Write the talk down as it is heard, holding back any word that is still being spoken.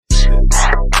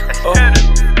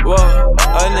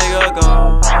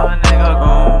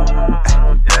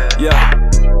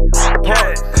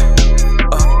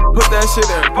shit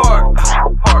in park.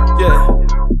 Yeah,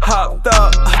 hopped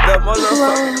up the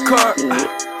motherfucking car.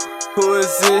 Who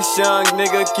is this young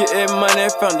nigga getting money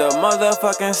from the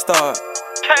motherfucking start?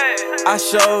 I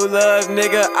show love,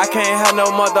 nigga, I can't have no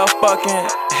motherfucking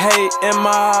hate in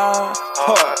my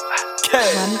heart.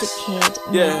 I'm the kid,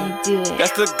 Yeah, you do it.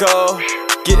 that's the goal.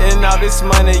 Getting all this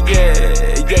money,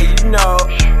 yeah, you know.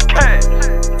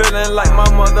 Feeling like my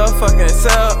motherfucking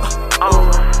self.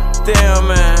 Damn,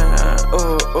 man,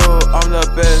 I'm the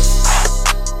best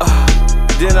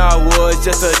than I was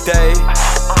just a day.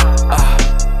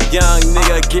 Young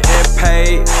nigga getting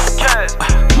paid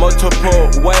multiple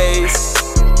ways.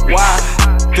 Why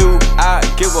do I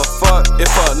give a fuck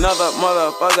if another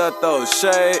motherfucker throws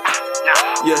shade?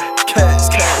 Yeah, cash,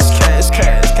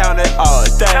 count it all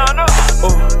day.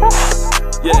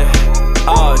 Yeah,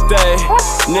 all day.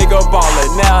 Nigga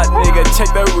ballin' out, nigga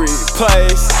check the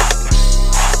replays.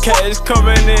 Cash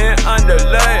coming in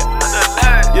underlay.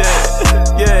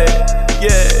 Yeah.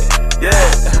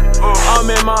 I'm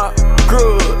in my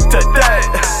groove today.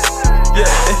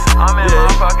 I'm in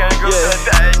my fucking groove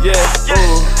today.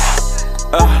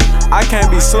 I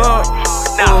can't be slumped.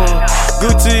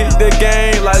 Gucci the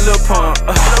game like Lil Pump.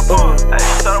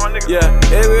 Yeah,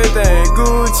 everything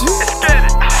Gucci.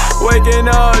 Waking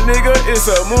up, nigga, it's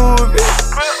a movie.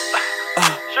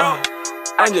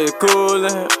 I'm just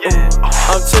coolin'.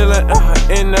 I'm chillin'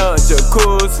 in the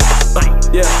jacuzzi.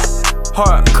 Yeah,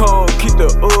 hard cold, keep the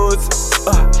ooze.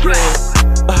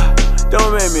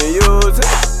 Don't make me use it.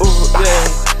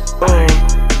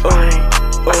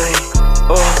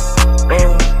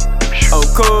 I'm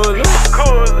coolin'.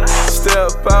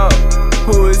 Step out,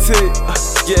 who is it?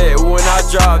 Yeah, when I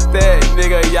drop that,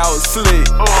 nigga, y'all sleep.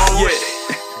 Yeah,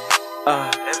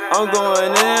 I'm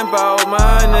going in about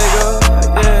my nigga.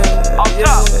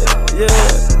 Yeah.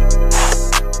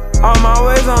 I'm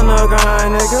always on the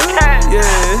grind, nigga.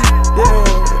 Yeah.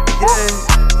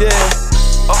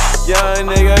 Young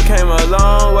nigga came a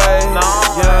long way.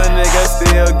 Young nigga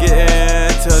still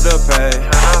getting to the pay.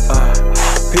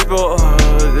 People,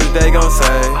 they gon'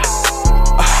 say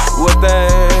what they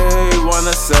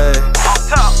wanna say.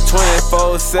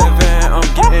 24/7, I'm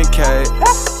getting K.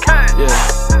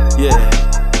 Yeah.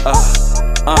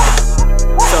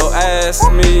 So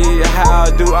ask me, how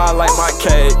do I like my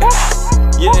cake?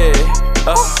 Yeah,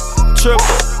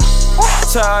 triple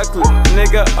chocolate,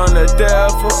 nigga on the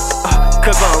devil.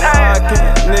 Cause I'm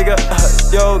rockin', nigga,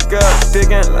 yo girl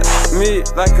diggin' like me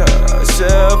like a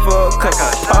shovel. Cause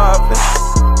I'm poppin',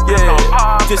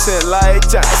 yeah, kissing like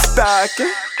John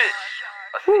Stocking.